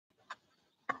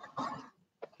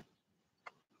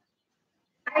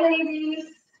Hi ladies,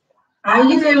 how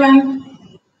you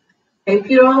doing? Hope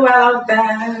you're all well out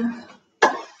there.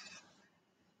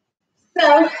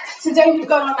 So today we've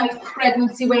got our nice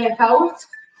pregnancy workout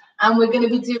and we're going to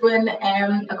be doing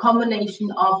a combination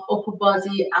of upper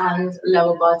body and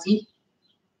lower body.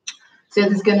 So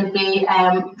there's going to be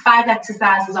 5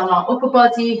 exercises on our upper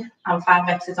body and 5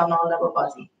 exercises on our lower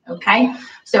body. Okay,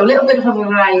 so a little bit of a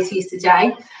variety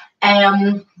today.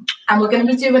 And we're going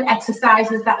to be doing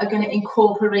exercises that are going to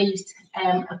incorporate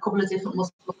a couple of different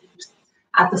muscle groups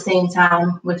at the same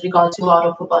time with regard to our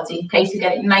upper body, okay, to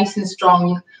get it nice and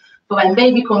strong for when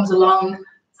baby comes along.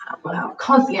 Well,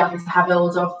 constantly having to have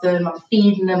hold of them and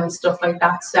feeding them and stuff like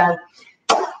that. So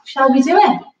shall we do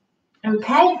it?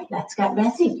 Okay, let's get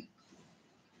ready.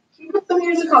 Can you put some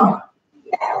music on?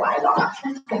 Yeah, why not?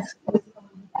 Let's get started.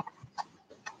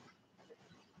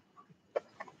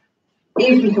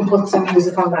 If we can put some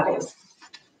music on, that is.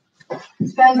 It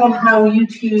depends on how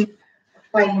YouTube are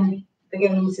playing the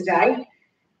game today,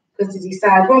 because to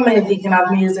decide 1 minute we can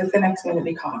have music, the next minute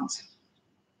we can't.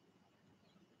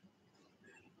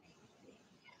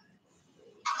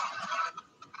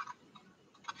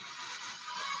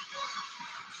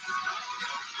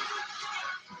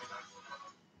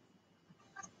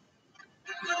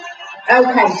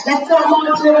 Okay, let's start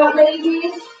marching out,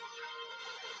 ladies.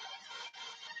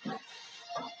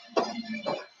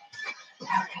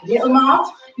 Okay, little march.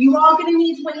 You are going to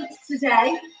need weights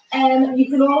today. You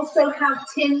can also have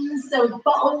tins, so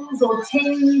bottles or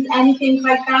tins, anything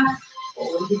like that.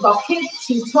 Or you've got kids,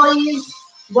 chew toys,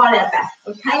 whatever.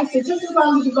 Okay, so just as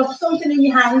long as you've got something in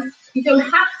your hand, you don't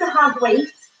have to have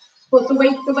weights, but the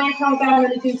workout that I'm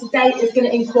going to do today is going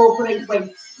to incorporate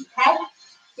weights. Okay,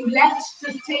 so let's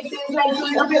just take those legs a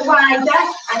little bit wider,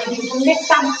 and if you can lift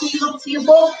that heel up to your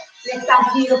butt, lift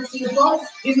that heel up to your butt.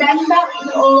 Remember, you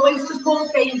can always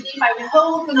support baby by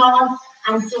holding on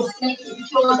and just making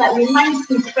sure that you're nice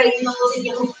and straight. So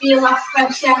you can feel that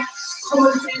pressure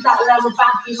coming through that lower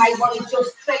back. You might want to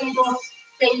just straighten up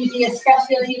baby,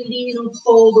 especially as you lean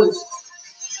forward.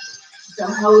 So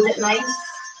hold it nice.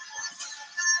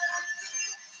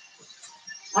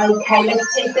 Okay,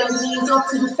 let's take those knees up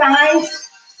to the side.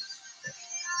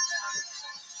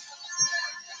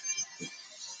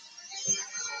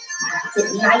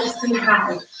 Get nice and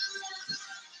high.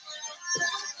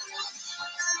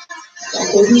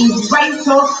 Get those knees right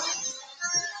up.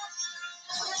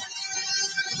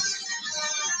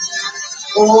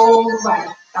 All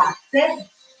right, that's it.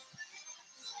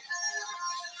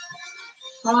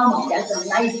 Come on, get them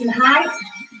nice and high.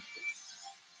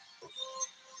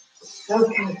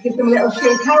 Okay, give them a little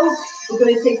shake out. We're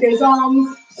going to take those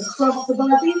arms across the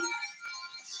body.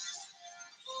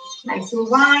 Nice and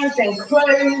wide, then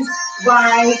close,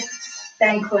 wide,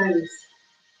 then close.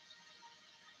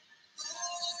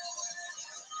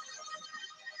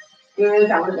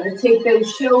 Good, and we're going to take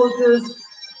those shoulders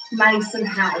nice and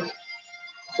high.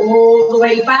 All the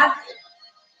way back.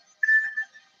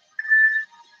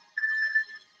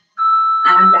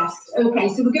 And rest. Okay,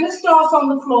 so we're going to start on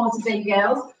the floor today,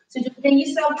 girls. So just bring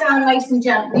yourself down nice and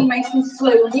gently, nice and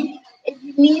slowly. If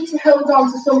you need to hold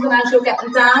on to something as you're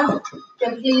getting down,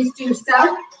 then please do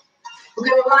so. We're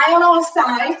going to lie on our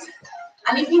side.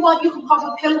 And if you want, you can pop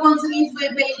a pillow underneath where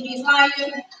baby is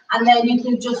lying, and then you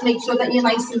can just make sure that you're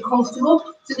nice and comfortable.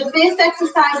 So the first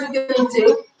exercise we're going to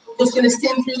do, we're just going to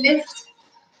simply lift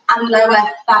and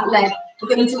lower that leg. We're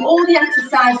going to do all the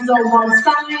exercises on one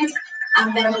side,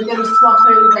 and then we're going to swap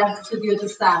over to the other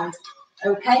side.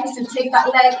 Okay, so take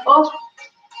that leg up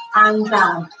and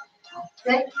down.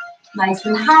 That's it. Nice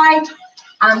and high,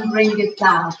 and bring it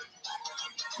down.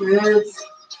 Good.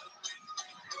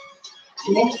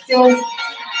 Lift it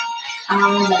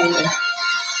and lower.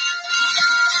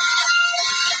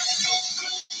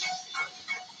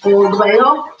 All the way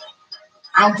up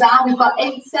and down. We've got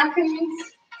 8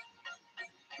 seconds.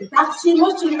 If that's too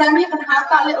much, remember you can have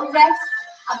that little rest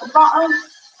at the bottom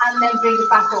and then bring it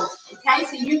back up. Okay,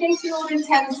 so you get your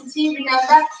intensity.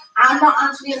 Remember, I'm not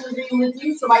actually in the room with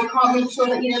you, so I can't make sure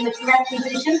that you're in the correct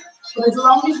position. But as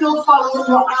long as you're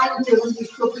following what I'm doing, you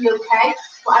should be okay.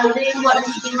 But I really want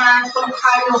you to be mindful of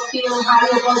how you're feeling, how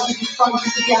your body responds to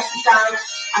the exercise,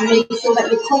 and make sure that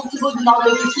you're comfortable, you're not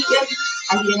overheating,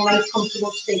 and you're in a nice,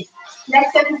 comfortable state.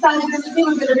 Next exercise we're going to do,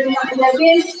 we're going to bring that leg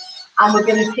in, and we're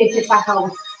going to kick it back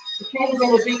out. Okay, we're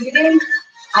going to bring it in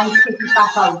and kick it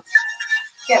back out.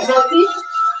 Get ready,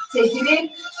 take it in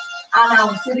and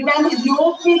out. So remember, if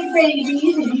you're big babies,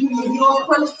 if you're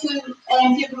close to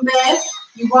giving birth,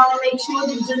 you want to make sure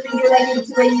that you just bring your leg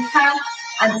into where you can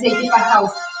and take it back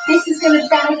out. This is going to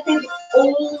benefit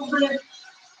all the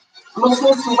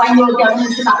muscles for when you're going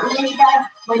into that labour,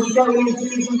 when you're going into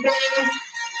giving birth.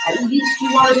 At least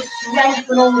you want to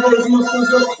strengthen all those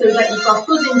muscles up so that you've got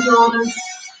good endurance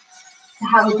to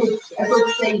have a good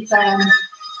safe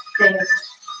birth.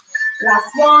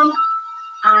 Last one,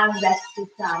 and rest it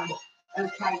down.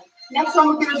 Okay. Next one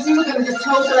we're going to do, we're going to just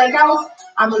hold the leg out,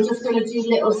 and we're just going to do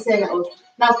little circles.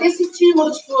 Now, if this is too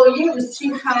much for you, it's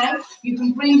too high, you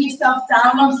can bring yourself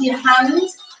down onto your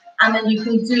hands, and then you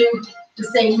can do the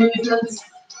same movements,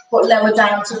 but lower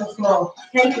down to the floor.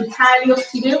 Okay, it's entirely up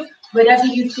to you, wherever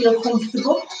you feel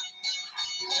comfortable.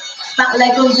 That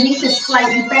leg underneath is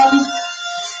slightly bent.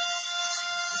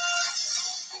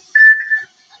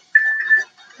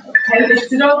 Okay,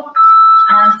 lift it up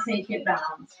and take it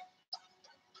round.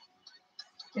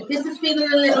 If this is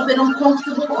feeling a little bit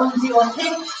uncomfortable under your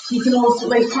hip, you can also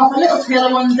pop a little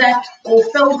pillow under or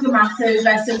fold your mat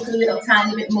over so it's a little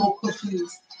tiny bit more cushioned.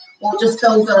 Or just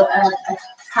fold a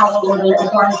towel or a little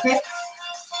blanket.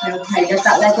 Okay, get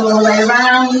that leg all the way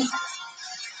around.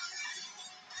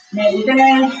 There you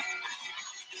go.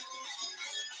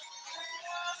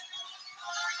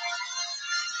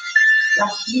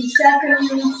 Last few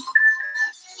seconds.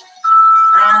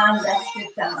 And rest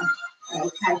it down.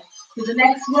 Okay. So the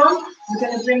next one, we're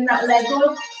going to bring that leg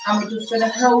up and we're just going to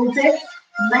hold it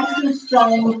nice and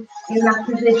strong in that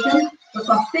position. We've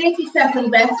got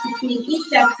 30-second rest between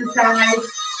each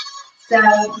exercise. So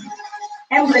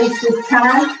embrace this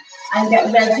time and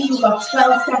get ready. We've got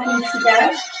 12 seconds to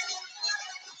go.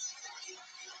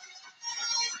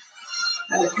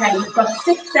 Okay, we've got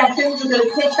 6 seconds. We're going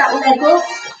to take that leg up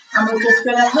and we're just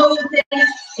going to hold it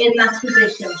in that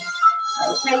position.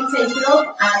 Okay, take it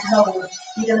up and hold.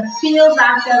 You're going to feel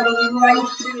that going right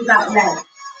through that leg.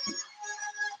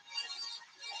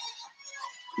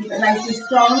 Keep it nice and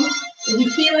strong. If you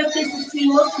feel like this is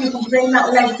too much, you can bring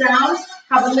that leg down,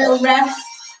 have a little rest,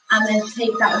 and then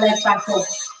take that leg back up.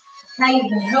 Okay, you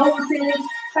can hold it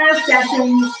 5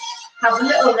 seconds, have a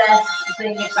little rest,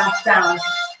 bring it back down,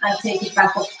 and take it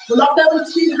back up. We're not going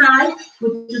too high,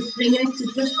 we're just bringing it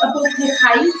to just above hip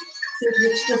height. So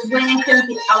it's just working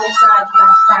the outside of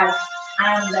that side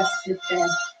and rest it there.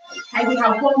 Okay, we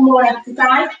have one more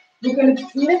exercise. We're going to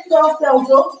lift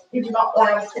ourselves up if you're not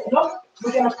lying sitting up.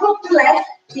 We're going to put the leg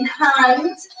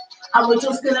behind and we're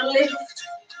just going to lift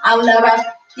and lower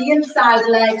the inside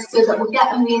leg so that we're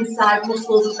getting the inside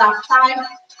muscles of that thigh.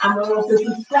 And we're also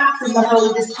contracting the whole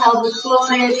of this pelvic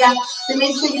floor area. So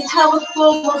make sure your pelvic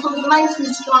floor muscles are nice and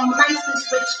strong, nice and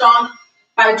switched on.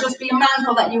 By just being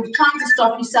mindful that you're trying to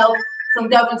stop yourself from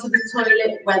going to the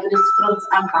toilet, whether it's front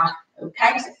and back.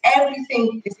 Okay, so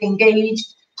everything is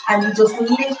engaged and you're just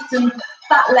lifting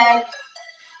that leg,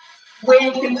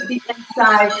 working to the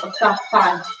inside of that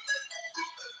thigh.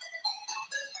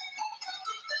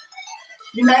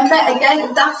 Remember, again,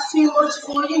 if that's too much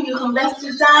for you, you can rest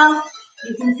it down,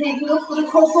 you can take it up for a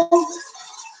couple,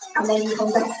 and then you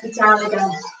can rest it down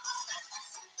again.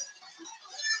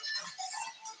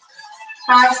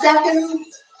 5 seconds.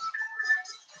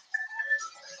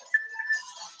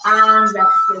 And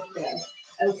rest it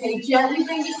there. Okay, gently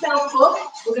bring yourself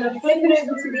up. We're going to flip it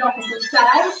over to the opposite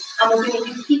side and we're going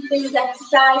to repeat these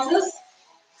exercises.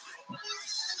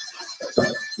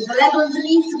 With the leg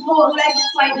underneath, support leg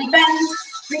slightly bent.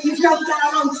 Bring yourself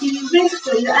down onto your wrist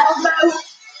or your elbow.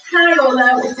 High or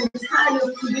low, it's entirely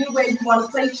up to you where you want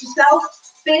to place yourself.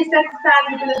 First exercise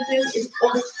we're going to do is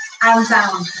up and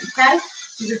down. Okay,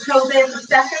 so just hold there for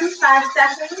seconds, 5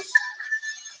 seconds.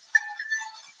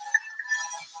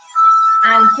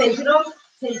 And take it up,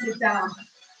 take it down.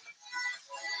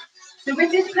 So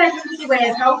with this pregnancy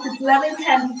workout, it's low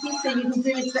intensity, so you can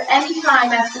do it for any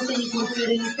trimester, so you can do it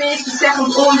in your first, your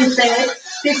second, or your third.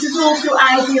 This is also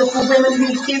ideal for women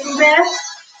who've given birth,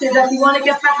 so that if you want to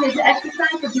get back into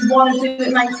exercise, but you want to do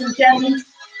it nice and gently,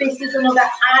 this is another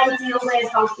ideal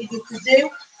workout for you to do.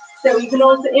 So you can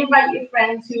also invite your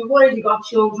friends who have already got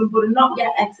children, but are not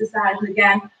yet exercising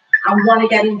again, and want to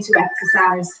get into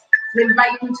exercise. So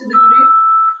invite them to the group,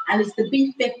 and it's the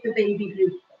Be Fit for Baby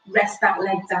group. Rest that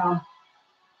leg down.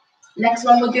 Next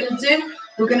one we're going to do,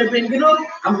 we're going to bring it up,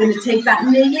 and we're going to take that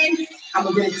knee in, and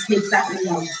we're going to take that knee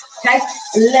out. Okay,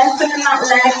 lengthening that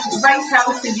leg right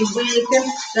out so you're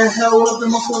working the whole of the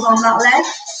muscles on that leg.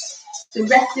 So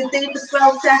rest it there for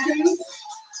 12 seconds.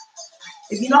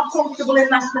 If you're not comfortable in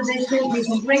that position, you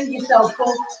can bring yourself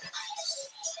up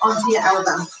onto your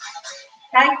elbow.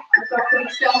 Okay, we've got 3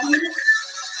 seconds.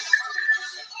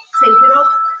 Take it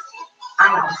up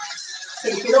and out.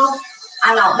 Take it up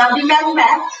and out. Now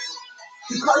remember,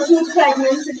 because you're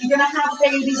pregnant and you're going to have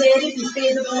baby there, if you're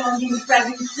further along in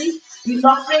pregnancy, you're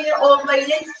not bringing it all the way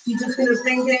in, you're just going to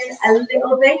bring it in a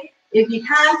little bit if you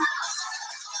can,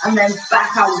 and then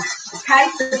back out. Okay,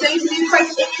 so those of you quite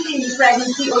early in your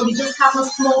pregnancy, or you just have a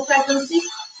small pregnancy,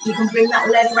 you can bring that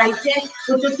leg right in,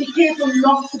 but just be careful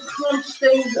not to crunch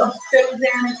those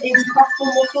intercostal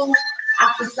muscles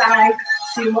at the side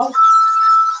too much,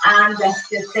 and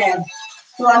rest it there.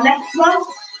 So our next one,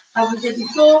 as we did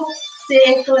before,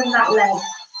 circling that leg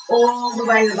all the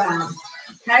way around.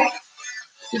 Okay,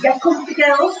 so get comfy,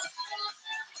 girls.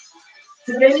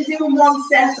 So we're only doing one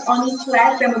set on each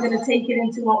leg, then we're going to take it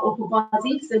into our upper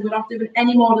body. So we're not doing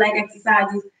any more leg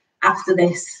exercises after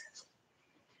this.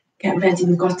 Get ready,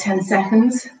 we've got 10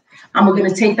 seconds. And we're going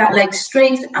to take that leg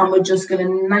straight and we're just going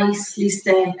to nicely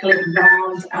circle it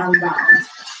round and round.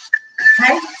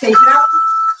 Okay, take it out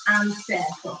and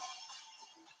circle.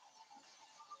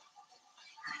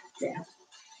 That's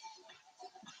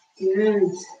it.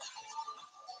 Good.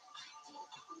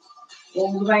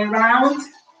 All the way around.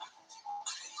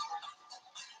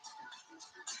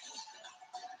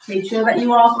 Make sure that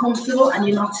you are comfortable and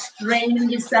you're not straining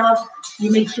yourself.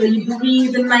 You make sure you're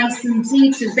breathing nice and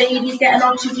deep. So baby's getting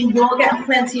oxygen, you're getting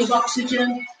plenty of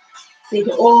oxygen. Take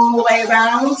it all the way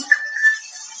around.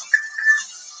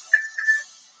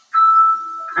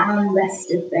 And rest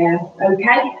it there.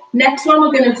 Okay. Next one,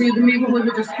 we're going to do the movement where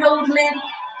we're just holding it,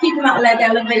 keeping that leg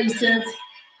elevated,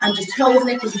 and just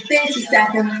holding it for 30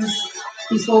 seconds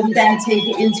before we then take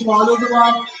it into our other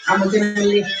one, and we're going to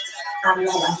lift and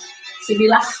lower. So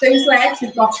relax those legs.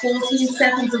 We've got 14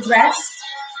 seconds of rest,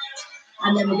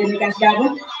 and then we're going to get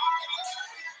going.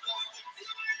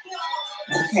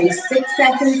 Okay, 6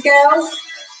 seconds, girls.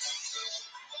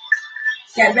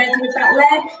 Get ready with that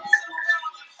leg.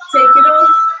 Take it up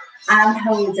and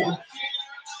hold it.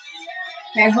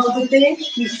 Okay, hold it there.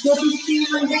 You should be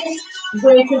feeling this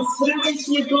working through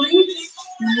into your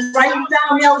glutes, right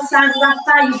down the outside of that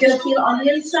thigh. You're going to feel it on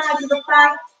the inside of the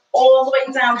thigh, all the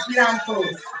way down to your ankles.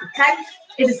 Okay?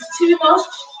 If it's too much,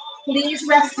 please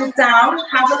rest it down,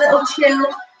 have a little chill,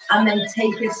 and then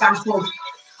take it back up.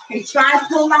 Okay, try and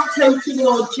pull that toe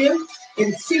towards you.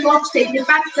 If it's too much, take it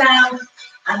back down,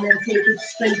 and then take it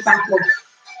straight back up.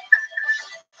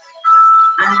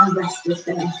 And rest it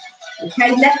there.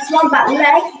 Okay, next one, that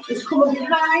leg is coming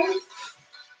behind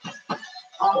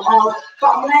our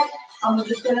bottom leg, and we're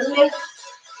just going to lift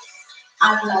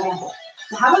and lower.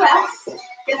 So have a rest,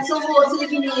 get some water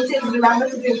if you need it. Remember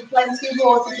to drink plenty of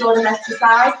water during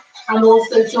exercise and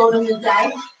also during the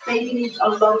day. Baby needs a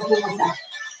lot of water.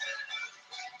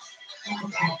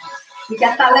 Okay, you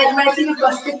get that leg ready, we've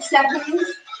got 6 seconds.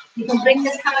 You can bring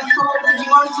this kind of forward if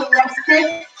you want to rest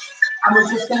it, and we're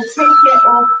just going to take it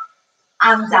up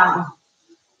and down.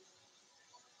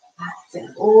 That's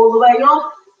it, all the way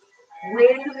up,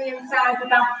 working the inside of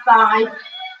that thigh,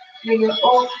 bring it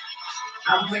up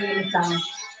and bring it down.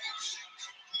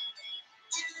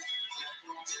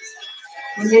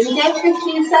 We're nearly there,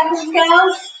 15 seconds,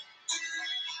 girls.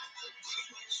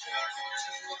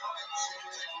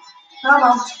 Come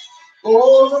on,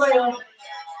 all the way up.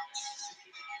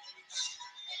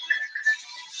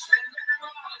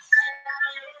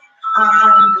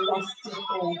 And rest it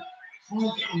there.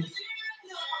 Okay.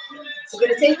 So we're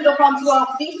going to take it up onto our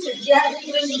feet, so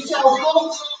gently bring yourself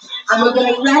up, and we're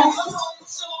going to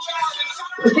rest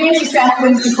for 30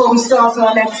 seconds before we start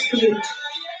our next group.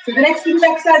 So the next group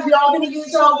exercise, we are going to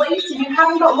use our weights. If you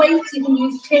haven't got weights, you can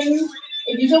use pins.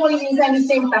 If you don't want to use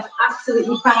anything, that's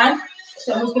absolutely fine.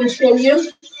 So I'm just going to show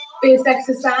you. First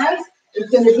exercise is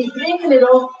going to be bringing it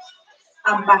up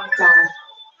and back down.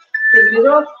 Bring it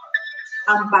up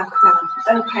and back down.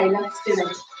 Okay, let's do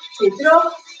it. Take it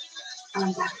up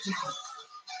and back down.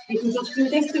 You can just do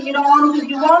this with your arms if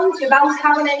you want, without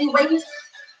having any weight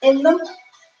in them.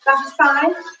 That's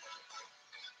fine.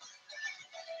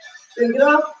 Bring it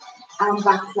up and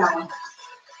back down.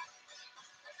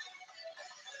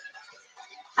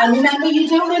 And remember, you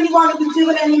don't really want to be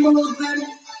doing any more than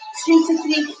 2 to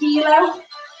 3 kilos,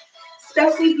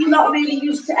 especially if you're not really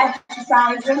used to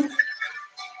exercising.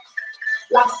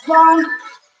 Last one,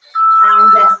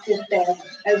 and rest it there.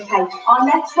 Okay, our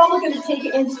next one, we're going to take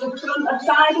it into the front and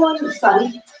side one,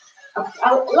 sorry, a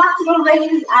lateral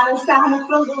raise and a side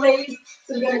frontal raise.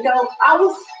 So we're going to go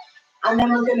out, and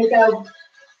then we're going to go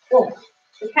up.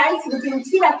 Okay, so we're doing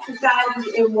 2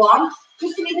 exercises in one,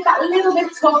 just to make it that little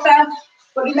bit tougher.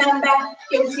 But remember,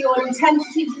 go to your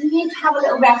intensity. If you need to have a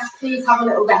little rest, please have a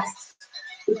little rest.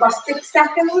 We've got 6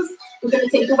 seconds. We're going to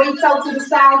take the weights out to the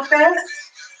side first.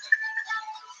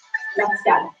 Let's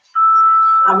go.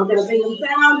 And we're going to bring them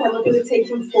down, then we're going to take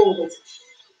them forward.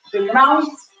 Bring them out,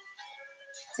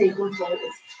 take them forward.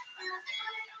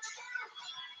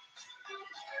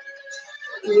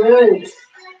 Good.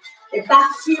 If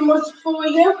that's too much for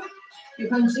you, You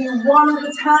can do one at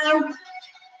a time.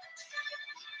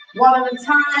 One at a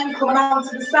time, coming out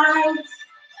to the sides.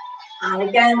 And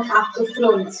again at the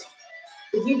front.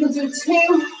 If you can do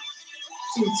two,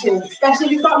 do two. Especially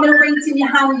if you've got no weight in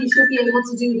your hand, you should be able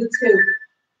to do the two.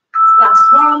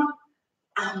 Last one,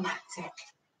 and that's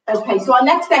it. Okay, so our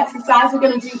next exercise, we're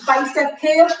going to do bicep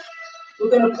curl. We're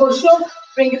going to push up,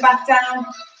 bring it back down,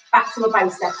 back to a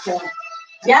bicep curl.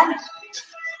 Yeah?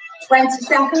 20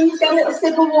 seconds, get a little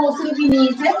sip of water if you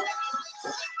need it.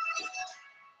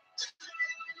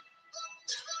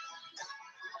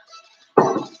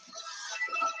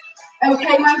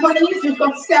 Okay, my buddies, we've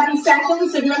got 7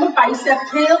 seconds. So remember bicep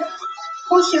curl,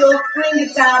 push it up, bring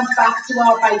it down, back to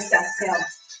our bicep curl.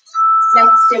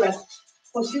 Let's do it.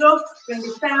 Push it up, bring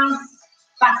it down,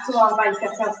 back to our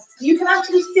bicep curl. You can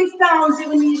actually sit down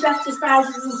doing these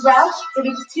exercises as well. If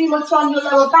it's too much on your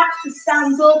lower back to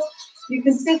stand up, you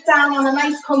can sit down on a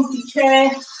nice comfy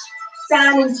chair,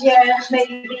 standing chair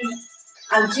maybe,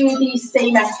 and do these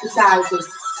same exercises.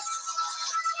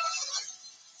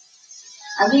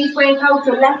 And these workouts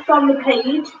are left on the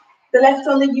page, they're left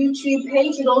on the YouTube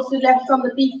page, and also left on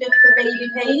the Be Fit for Baby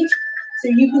page. So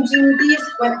you can do these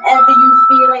whenever you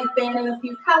feel like burning a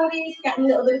few calories, getting a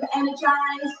little bit of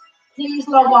energized. Please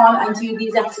log on and do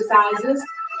these exercises.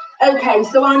 Okay,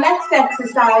 so our next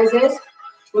exercise is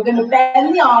we're going to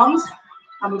bend the arms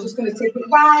and we're just going to take it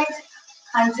wide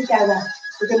and together.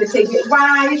 We're going to take it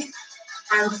wide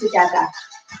and together.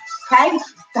 Okay,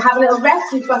 so have a little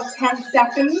rest. We've got 10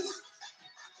 seconds.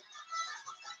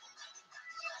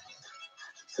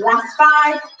 Last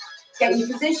 5, get your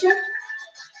position.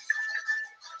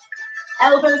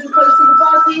 Elbows are close to the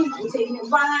body, we're taking it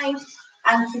wide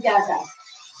and together.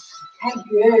 Okay,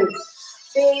 good.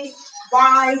 Big,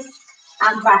 wide,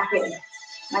 and back in.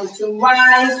 Nice and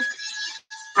wide,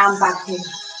 and back in.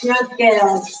 Good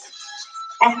girls.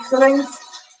 Excellent.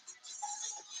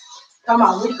 Come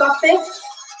on, we've got this.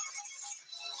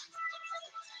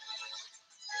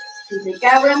 Keep it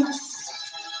going.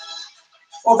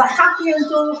 Or the happy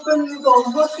endorphins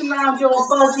or rushing around your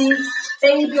body,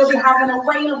 baby, you'll be having a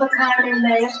whale of a time in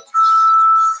there.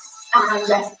 And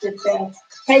rest it there.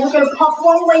 Okay, we're going to pop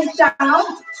one weight down.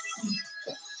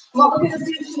 What we're going to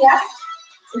do here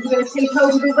is we're going to take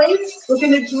over the weight, we're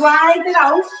going to drive it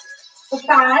out for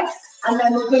 5, and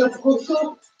then we're going to push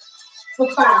up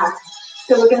for 5.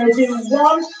 So we're going to do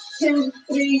 1, 2,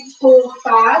 3, 4,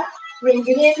 5. Bring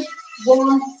it in.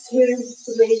 1, 2,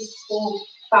 3, 4,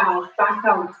 5. Back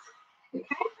out. Okay?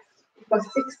 We've got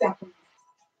 6 seconds.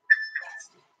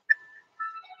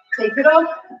 Take it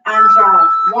up and drive.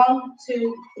 1,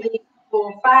 2, 3,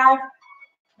 4, 5.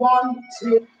 1,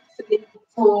 2, 3,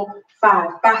 4,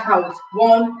 5. Back out.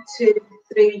 1, 2,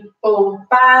 3, 4,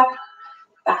 5.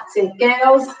 That's it,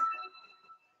 girls.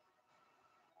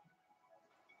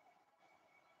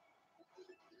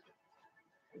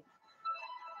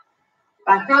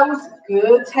 Back out.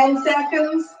 Good. 10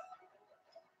 seconds.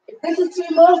 If this is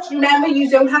too much, remember you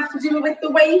don't have to do it with the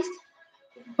weight.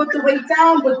 Put the weight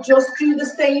down, but just do the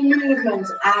same movement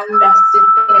and rest it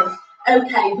in.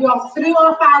 Okay, we are through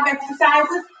our 5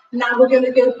 exercises. Now we're going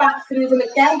to go back through them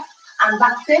again, and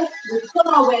that's it. We've done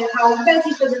our workout,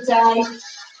 ready for the day.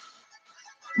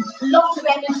 Lots of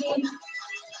energy,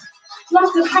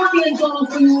 lots of happy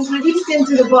endorphins released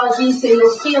into the body, so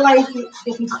you'll feel like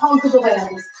you can conquer the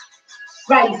world.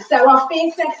 Right, so our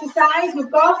first exercise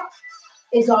we've got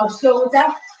is our shoulder.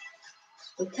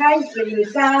 Okay, bring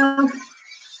it down,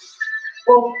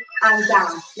 up and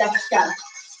down. Let's go.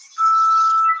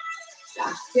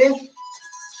 That's it.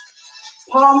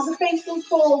 Palms are facing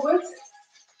forward.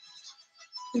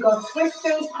 You've got to twist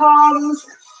those palms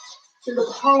so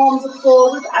the palms are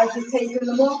forward as you're taking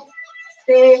them up.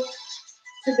 There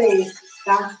to there.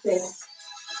 That's it.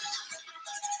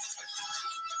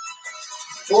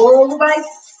 All the way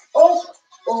up,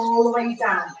 all the way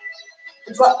down.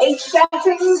 We've got 8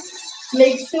 seconds.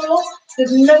 Make sure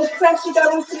there's no pressure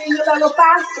going through your lower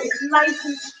back. It's nice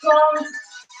and strong.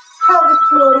 Pelvic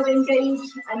floor is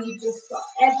engaged, and you've just got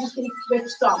everything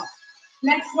switched on.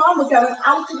 Next one, we're going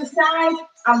out to the side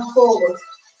and forward.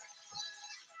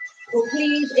 So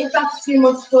please, if that's too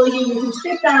much for you, you can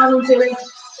sit down and do it,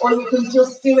 or you can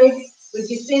just do it with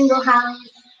your single hand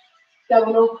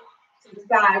going up to the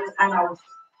side and out.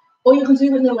 Or you can do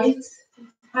it with no weights. It's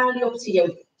entirely up to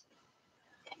you.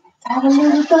 Have a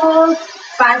little dog.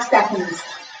 5 seconds.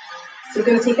 So we're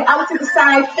going to take it out to the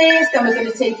side first, then we're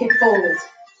going to take it forward.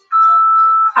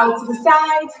 Out to the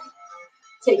side,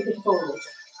 take it forward.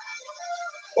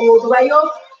 All the way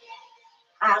up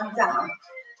and down.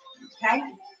 Okay?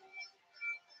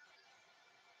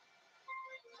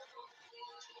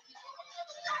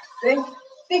 That's it.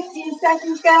 15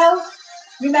 seconds, girls.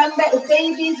 Remember, if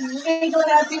baby's wriggling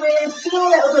everywhere, feel a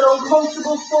little bit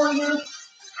uncomfortable for you,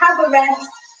 have a rest,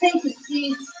 take a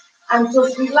seat, and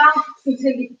just relax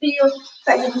until you feel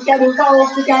that you can get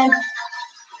involved again.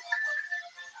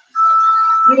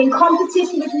 You're in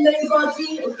competition with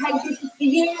nobody, okay? This is for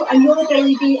you and your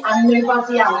baby and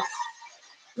nobody else.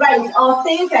 Right, our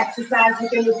third exercise we're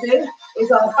going to do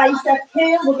is our bicep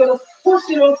curl. We're going to push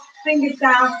it up, bring it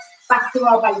down, back to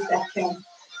our bicep curl.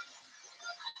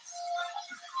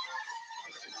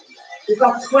 We've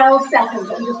got 12 seconds.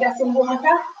 Let me just get some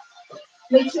water.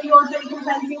 Make sure you're drinking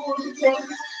plenty of water too.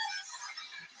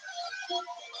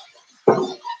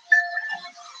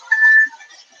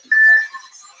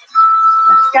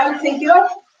 Let's go, take it up,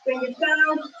 bring it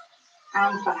down,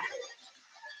 and back.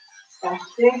 That's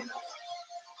it.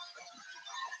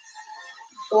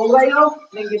 All the way up,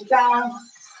 bring it down.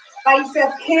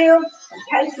 Bicep curl.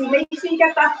 Okay, so make sure you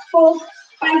get that full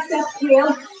bicep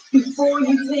curl before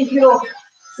you take it up.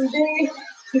 To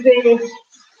there,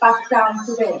 back down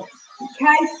to there.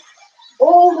 Okay,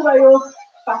 all the way up,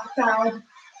 back down,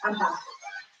 and back.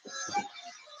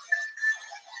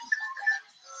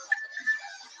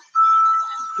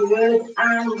 Good,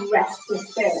 and rest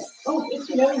just there. Oh, it's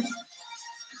your nose.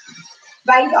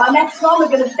 Right, our next one, we're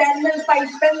going to bend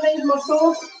those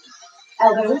muscles,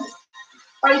 elbows.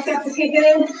 Biceps are kicking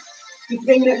in, you're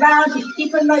bringing it round, you're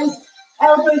keeping those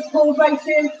elbows pulled right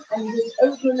in, and you just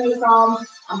open those arms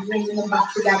and bringing them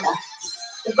back together.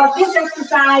 We've got this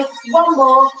exercise, one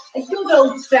more, a good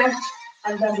old stretch,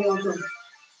 and then we're all done.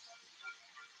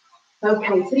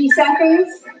 Okay, 3 seconds.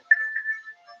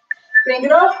 Bring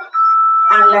it up,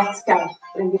 and let's go.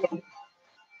 Bring it in.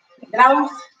 Bring it out,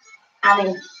 and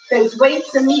in. Those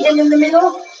weights are meeting in the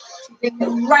middle. Bring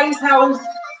it right out,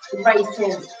 right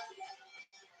in.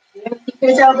 Keep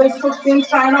those elbows tucked in,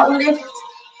 try not to lift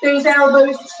those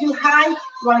elbows too high. You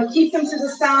want to keep them to the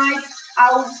side,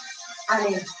 out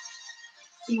and in.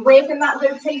 So you're working that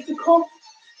rotator cuff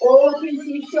all up into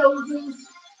your shoulders,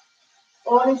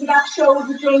 all into that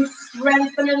shoulder joint,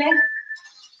 strengthening it.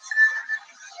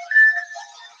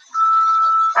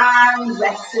 And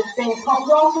rest it there. Pop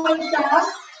one way down.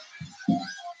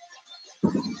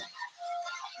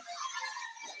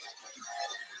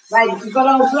 Right, we've got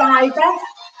our driver,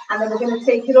 and then we're going to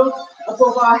take it up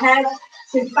above our head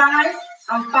to 5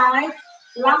 and 5.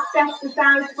 Last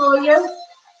exercise for you.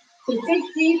 So dig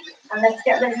deep, and let's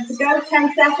get ready to go.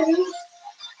 10 seconds.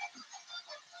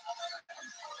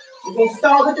 We're going to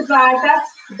start with the driver,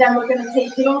 then we're going to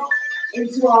take it up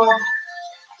into our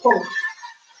pull.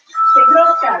 Take it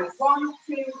up, guys. 1,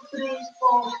 2, 3,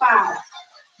 4, 5.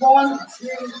 1, 2,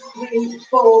 3,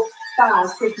 4,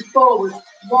 5. Take it forward.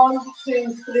 1,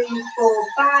 2, 3, 4,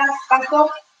 5. Back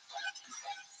up.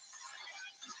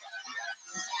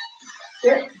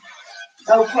 Good.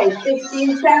 Okay,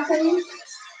 15 seconds.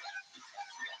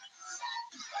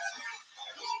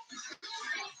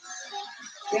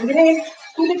 Bring it in.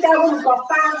 Keep it going. We've got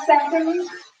 5 seconds.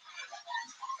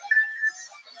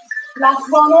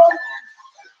 Last one up.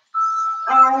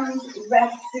 And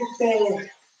rest it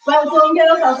there. Well done,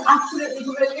 girls. That was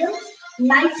absolutely brilliant.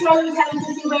 Nice low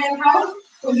intensity workout,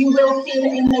 but you will feel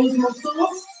it in those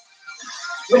muscles,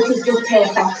 which is just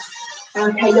perfect.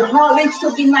 Okay, your heart rate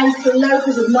should be nice and low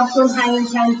because it's not on high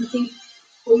intensity.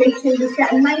 But make sure you just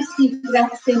get a nice deep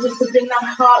breath in just to bring that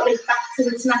heart rate back to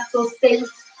its natural state.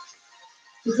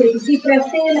 You take a deep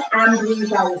breath in and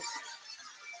breathe out.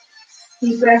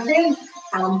 Deep breath in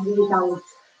and breathe out.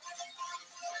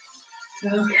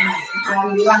 Okay,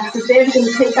 and relax it there. We're going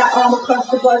to take that arm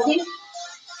across the body.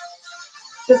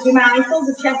 Just be mindful,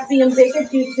 the chest being bigger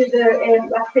due to the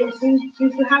lactation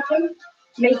due to happen.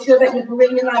 Make sure that you're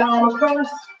bringing that arm across,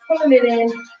 pulling it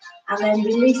in, and then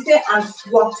release it and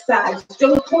swap sides.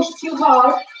 Don't push too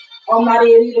hard on that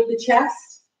area of the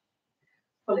chest.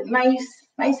 Pull it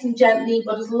nice and gently,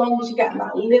 but as long as you're getting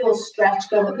that little stretch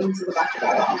going into the back of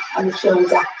that arm and the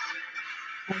shoulder.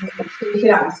 Take it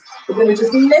out. We're going to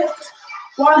just lift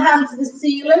one hand to the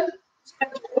ceiling,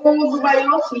 stretch all the way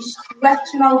up. We're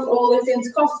stretching out all those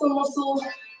intercostal muscles,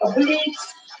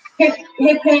 obliques, hip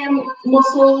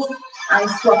muscles, and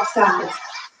swap sides.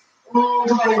 All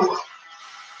the way up.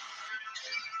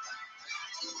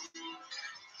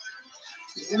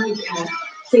 Okay.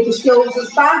 Take your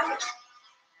shoulders back.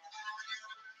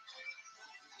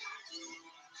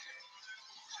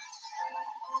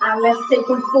 And let's take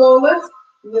them forward.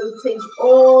 Rotate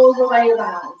all the way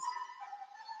around.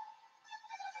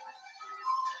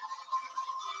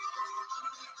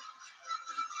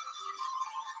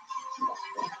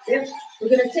 We're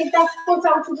going to take that foot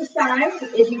out to the side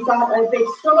if you've got a big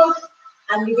stomach,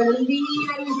 and you're going to lean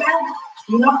over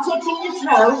You're not touching your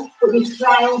toe, but you're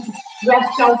trying to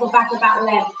stretch out the back of that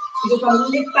leg. You just want to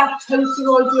lift that toe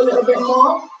towards you a little bit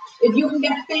more. If you can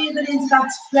get further into that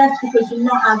stretch because you're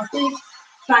not as big,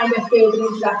 try and get further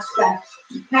into that stretch.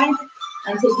 Okay?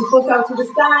 And take your foot out to the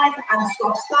side and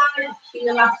swap sides.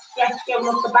 Feel that stretch going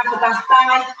up the back of that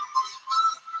thigh.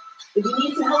 If you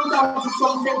need to hold on to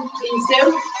something, please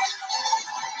do.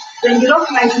 Bring it up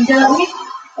nice and gently.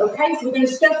 Okay, so we're going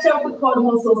to stretch out the quad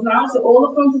muscles now. So all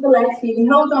the front of the legs, so you can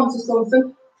hold on to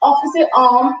something. Opposite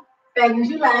arm, bend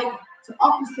your leg to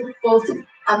opposite foot,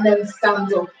 and then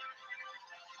stand up.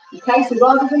 Okay, so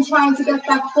rather than trying to get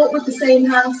that foot with the same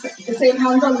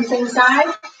hand on the same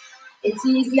side, it's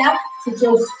easier to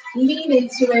just lean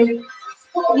into it,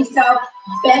 support yourself,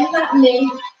 bend that knee,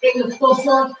 bring the foot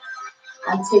up,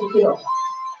 and take it up.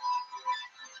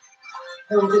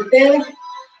 Hold it there.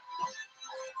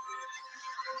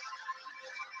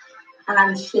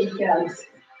 And shake it out.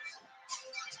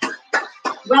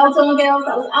 Well done, girls.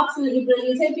 That was absolutely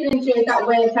brilliant. Hope you enjoyed that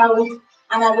workout,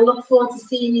 and I will look forward to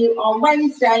seeing you on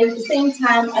Wednesday at the same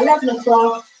time, 11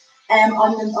 o'clock,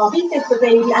 on our Be Fit for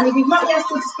Baby. And if you've not yet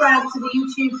subscribed to the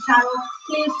YouTube channel,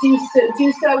 please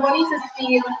do so. What is the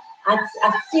theme at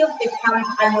Feel Fit Camp,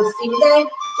 and you'll see me there.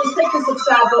 Just click the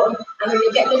subscribe button, and then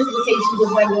you'll get notifications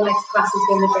of when your next class is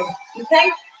going to be.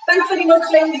 Okay? Thanks very much,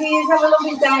 ladies. Have a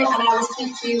lovely day, and I will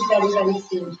speak to you very, very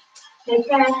soon. Take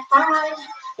care. Bye.